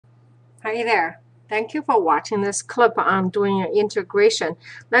Hi there. Thank you for watching this clip on doing an integration.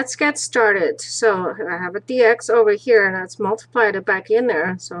 Let's get started. So I have a dx over here, and let's multiply it back in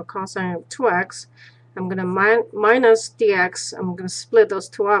there. So cosine of 2x. I'm going to minus dx. I'm going to split those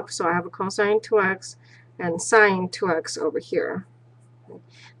two up. So I have a cosine 2x and sine 2x over here.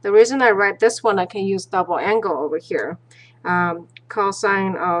 The reason I write this one, I can use double angle over here.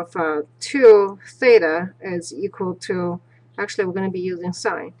 Cosine of 2 theta is equal to, actually we're going to be using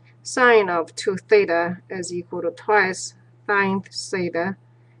sine. Sine of 2 theta is equal to twice sine theta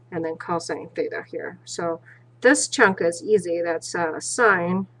and then cosine theta here. So this chunk is easy. That's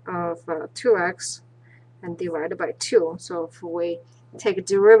sine of 2x and divided by 2. So if we take a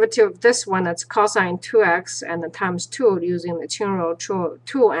derivative of this one, that's cosine 2x and then times 2 using the chain rule,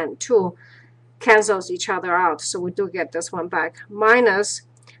 2 and 2 cancels each other out. So we do get this one back. Minus,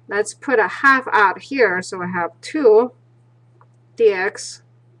 let's put a half out here. So I have 2 dx.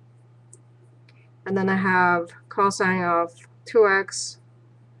 And then I have cosine of 2x,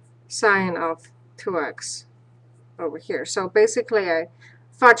 sine of 2x over here. So basically I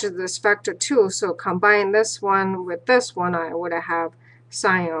fudged this factor 2. So combine this one with this one, I would have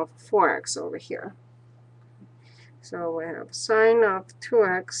sine of 4x over here. So we have sine of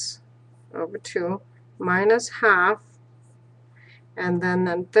 2x over 2 minus half. And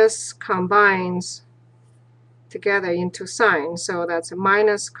then this combines together into sine. So that's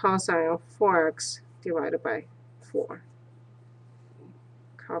minus cosine of 4x divided by 4.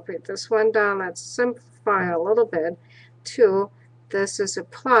 Copy this one down. Let's simplify a little bit. 2. This is a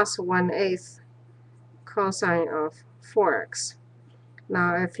plus 1/8 cosine of 4x.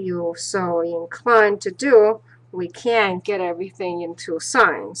 Now, if you're so inclined to do, we can get everything into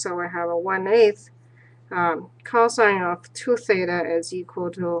sine. So we have a 1/8 cosine of 2 theta is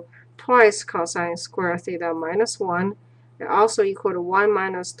equal to twice cosine square theta minus 1. It also equal to 1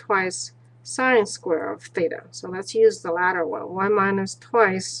 minus twice sine square of theta. So let's use the latter one. 1 minus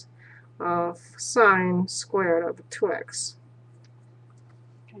twice of sine squared of 2x.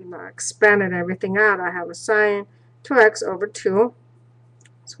 And I expanded everything out. I have a sine 2x over 2.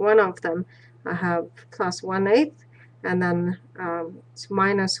 It's one of them. I have plus 1/8, and then it's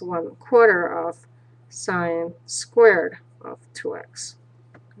minus 1/4 of sine squared of 2x.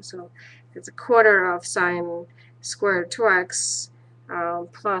 So it's a quarter of sine squared 2x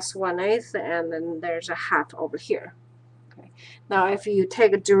plus 1/8, and then there's a half over here. Okay. Now if you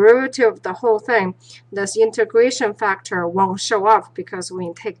take a derivative of the whole thing, this integration factor won't show up because when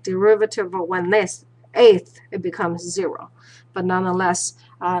you take derivative of 1/8, it becomes 0. But nonetheless,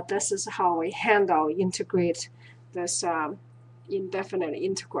 this is how we integrate this indefinite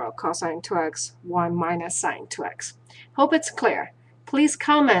integral cosine 2x 1 minus sine 2x. Hope it's clear. Please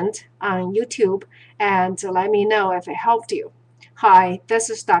comment on YouTube and let me know if it helped you. Hi, this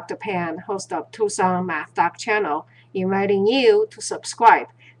is Dr. Pan, host of Tucson Math Doc channel, inviting you to subscribe.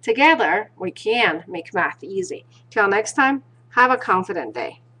 Together, we can make math easy. Till next time, have a confident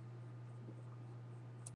day.